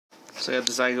So I got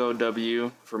this IGO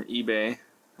W from eBay.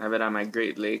 I have it on my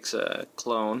Great Lakes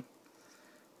clone.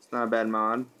 It's not a bad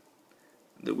mod.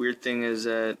 The weird thing is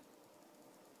that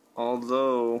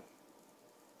although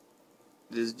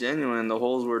it is genuine, the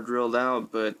holes were drilled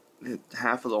out, but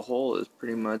half of the hole is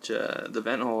pretty much, the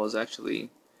vent hole is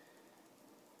actually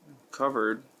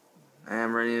covered. I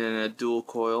am running in a dual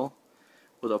coil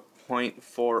with a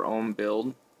 0.4 ohm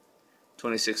build,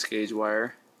 26 gauge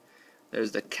wire.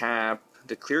 There's the cap.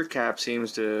 The clear cap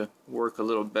seems to work a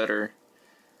little better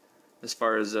as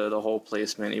far as the hole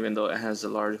placement, even though it has the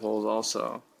large holes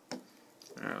also.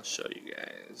 And I'll show you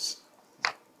guys.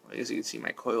 I guess you can see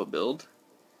my coil build.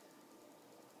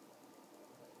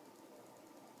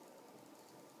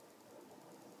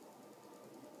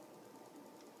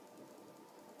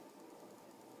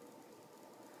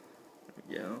 There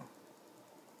we go.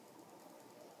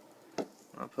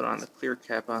 I'll put on the clear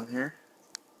cap on here.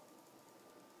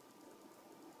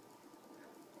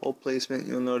 Hole placement,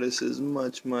 you'll notice, is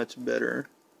much better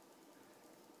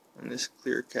on this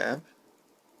clear cap.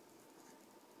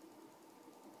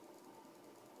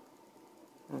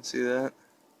 I'll see that.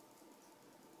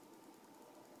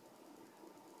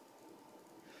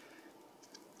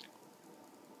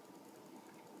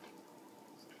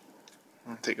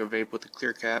 I'll take a vape with the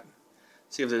clear cap,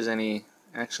 see if there's any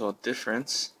actual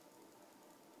difference.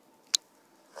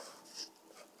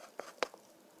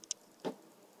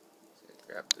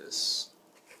 Grab this.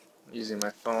 I'm using my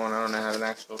phone. I don't have an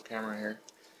actual camera here,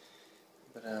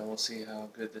 but we'll see how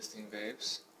good this thing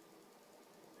vapes.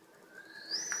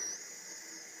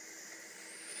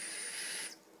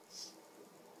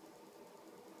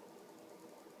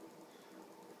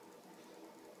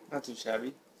 Not too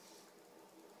shabby.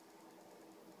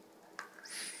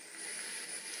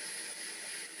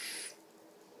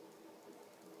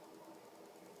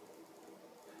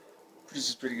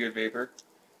 Produces pretty good vapor.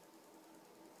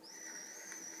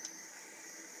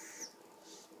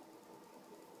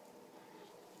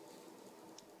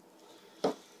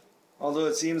 Although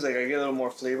it seems like I get a little more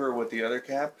flavor with the other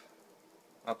cap.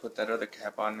 I'll put that other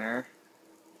cap on there.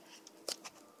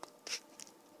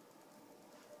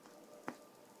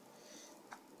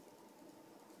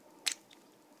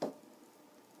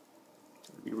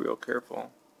 Be real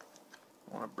careful.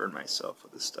 I want to burn myself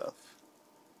with this stuff.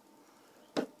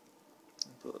 Put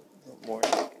a little more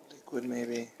liquid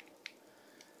maybe.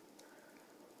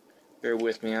 Bear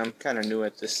with me, I'm kind of new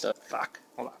at this stuff. Fuck,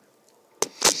 hold on.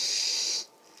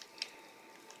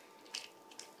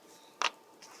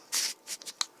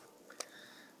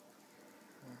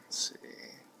 Let's see.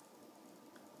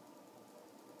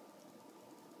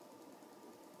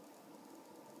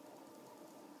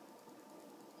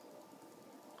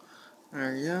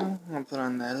 There you go. I'll put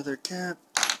on that other cap.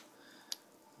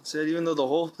 Said even though the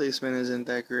hole placement isn't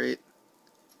that great,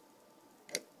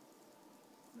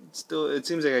 it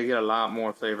seems like I get a lot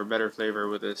more flavor, better flavor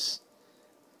with this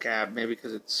cap. Maybe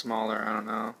because it's smaller, I don't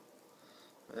know.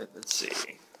 But let's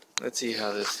see. Let's see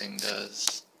how this thing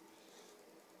does.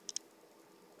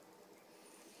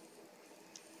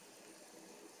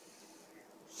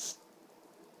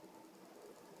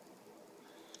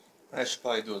 I should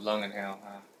probably do a lung inhale,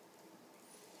 huh?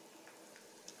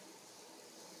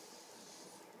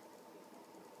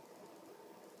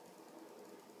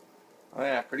 Oh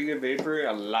yeah, pretty good vapor,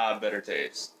 a lot better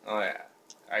taste. Oh yeah,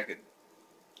 I could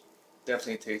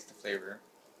definitely taste the flavor.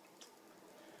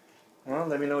 Well,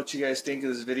 let me know what you guys think of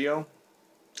this video.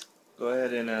 Go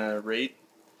ahead and rate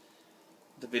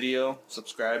the video,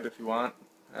 subscribe if you want.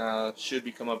 Should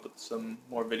be coming up with some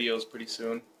more videos pretty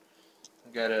soon.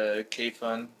 I got a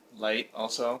K-Fun Lite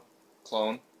also,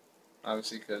 clone,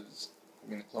 obviously because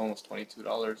the clone was $22,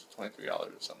 $23 or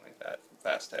something like that from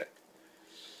Fast Tech.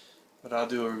 But I'll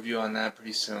do a review on that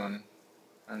pretty soon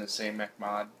on the same mech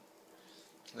mod.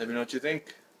 Let me know what you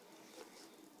think.